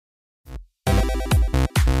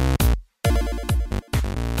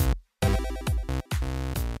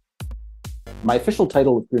my official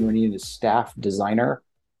title with Green Ronin is staff designer,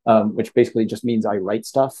 which basically just means I write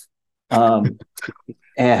stuff. Um,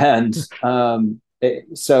 and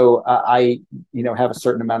so have a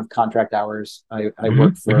certain amount of contract hours. I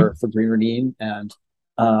work Hmm. for Green Ronin, and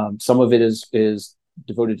some of it is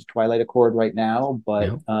devoted to Twilight Accord right now,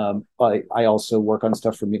 Yeah. but I also work on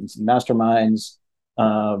stuff for Mutants and Masterminds,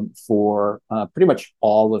 for pretty much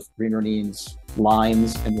all of Green Ronin's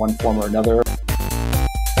lines in one form or another.